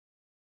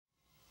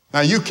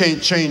Now, you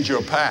can't change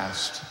your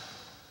past,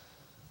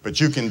 but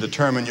you can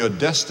determine your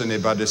destiny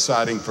by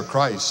deciding for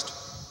Christ.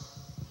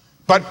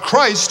 But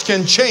Christ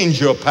can change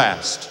your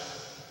past.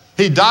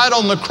 He died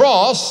on the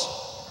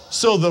cross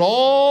so that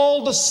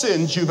all the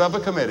sins you've ever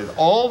committed,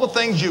 all the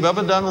things you've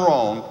ever done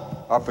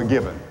wrong are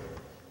forgiven.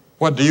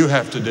 What do you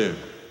have to do?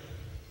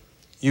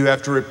 You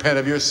have to repent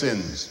of your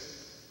sins.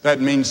 That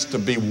means to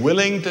be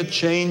willing to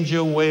change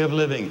your way of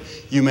living.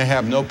 You may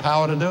have no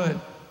power to do it.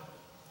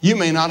 You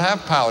may not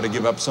have power to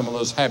give up some of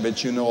those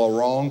habits you know are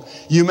wrong.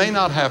 You may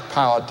not have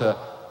power to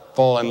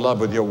fall in love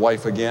with your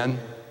wife again.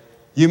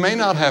 You may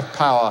not have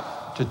power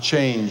to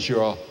change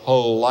your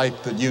whole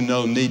life that you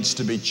know needs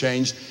to be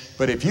changed.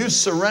 But if you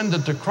surrender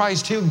to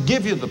Christ, He'll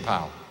give you the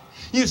power.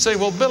 You say,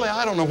 well, Billy,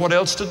 I don't know what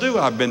else to do.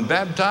 I've been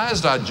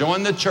baptized, I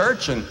joined the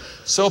church and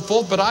so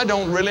forth, but I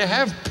don't really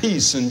have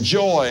peace and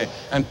joy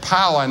and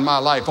power in my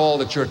life, all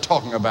that you're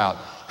talking about.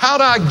 How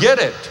do I get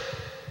it?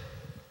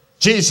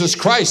 Jesus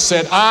Christ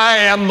said, I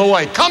am the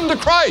way. Come to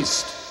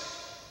Christ.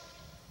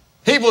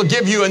 He will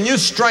give you a new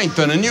strength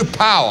and a new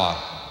power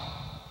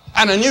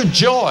and a new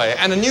joy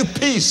and a new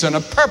peace and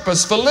a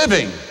purpose for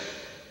living.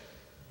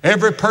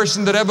 Every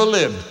person that ever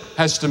lived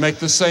has to make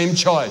the same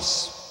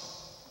choice.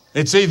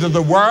 It's either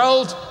the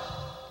world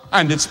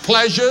and its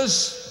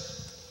pleasures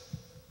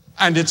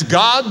and its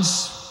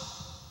gods,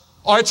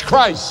 or it's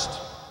Christ.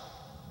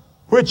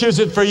 Which is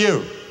it for you?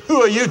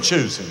 Who are you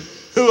choosing?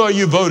 Who are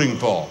you voting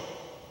for?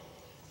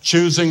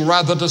 Choosing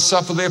rather to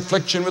suffer the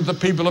affliction with the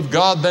people of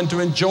God than to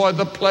enjoy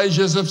the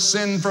pleasures of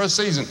sin for a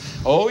season.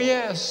 Oh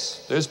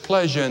yes, there's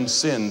pleasure in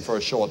sin for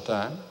a short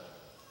time,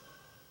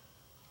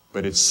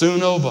 but it's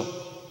soon over.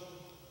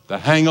 The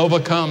hangover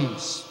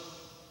comes,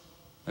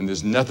 and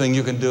there's nothing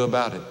you can do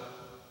about it.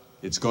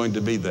 It's going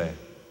to be there.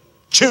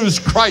 Choose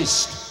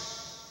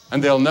Christ,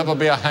 and there'll never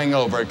be a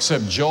hangover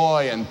except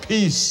joy and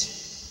peace.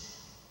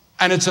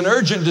 And it's an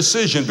urgent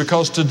decision,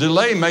 because to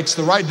delay makes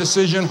the right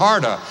decision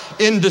harder.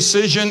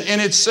 Indecision in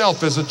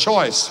itself is a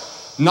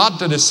choice. Not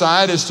to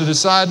decide is to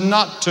decide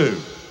not to.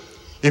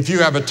 If you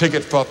have a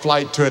ticket for a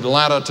flight to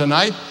Atlanta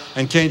tonight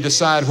and can't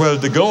decide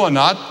whether to go or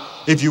not,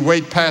 if you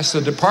wait past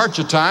the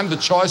departure time, the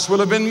choice will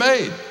have been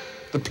made.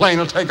 The plane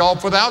will take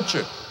off without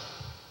you.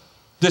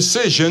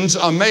 Decisions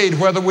are made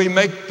whether we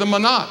make them or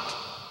not.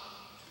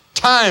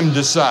 Time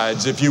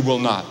decides if you will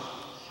not.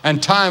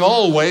 And time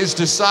always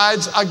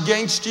decides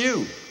against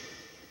you.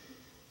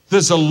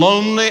 There's a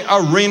lonely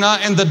arena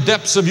in the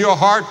depths of your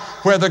heart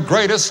where the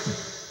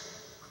greatest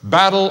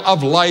battle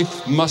of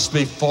life must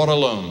be fought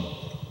alone.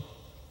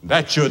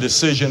 That's your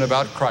decision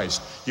about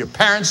Christ. Your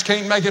parents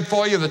can't make it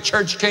for you. The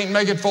church can't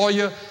make it for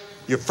you.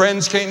 Your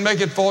friends can't make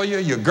it for you.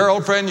 Your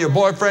girlfriend, your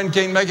boyfriend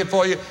can't make it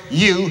for you.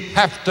 You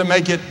have to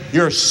make it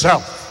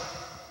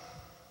yourself.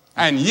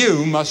 And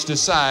you must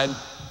decide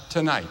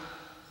tonight.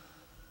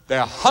 There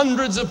are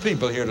hundreds of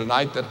people here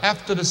tonight that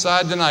have to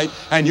decide tonight,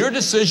 and your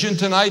decision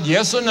tonight,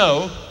 yes or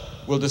no,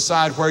 will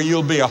decide where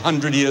you'll be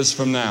 100 years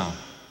from now.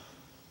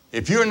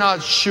 If you're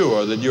not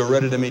sure that you're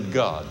ready to meet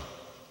God,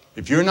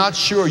 if you're not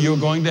sure you're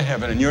going to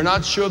heaven, and you're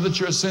not sure that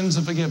your sins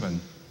are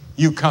forgiven,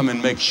 you come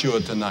and make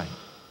sure tonight.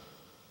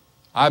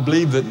 I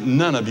believe that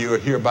none of you are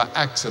here by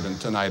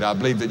accident tonight. I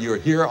believe that you're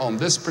here on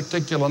this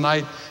particular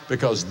night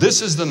because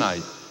this is the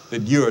night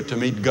that you're to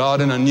meet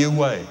God in a new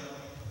way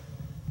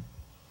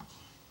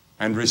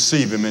and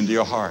receive Him into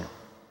your heart.